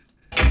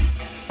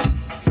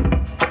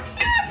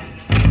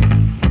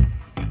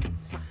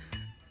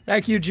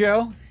Thank you,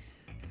 Joe.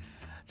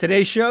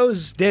 Today's show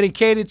is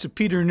dedicated to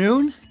Peter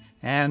Noon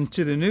and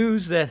to the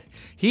news that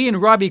he and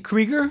Robbie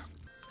Krieger...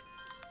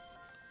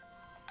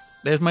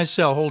 There's my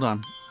cell. Hold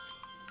on.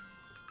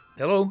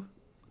 Hello?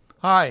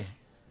 Hi.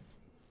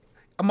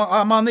 I'm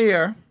on the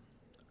air.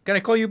 Can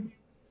I call you?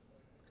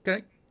 Can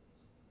I?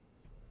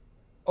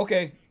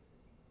 Okay.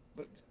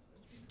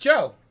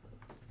 Joe.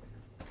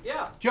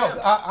 Yeah. Joe,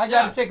 yeah, I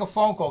got to take a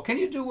phone call. Can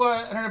you do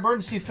an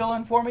emergency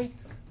fill-in for me?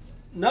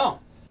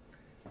 No.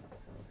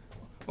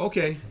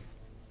 Okay.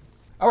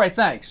 All right,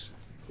 thanks.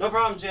 No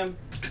problem, Jim.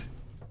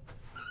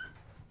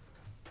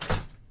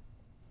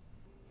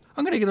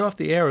 I'm going to get off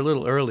the air a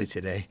little early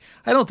today.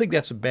 I don't think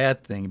that's a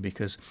bad thing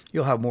because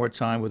you'll have more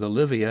time with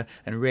Olivia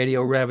and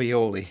Radio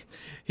Ravioli.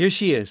 Here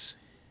she is.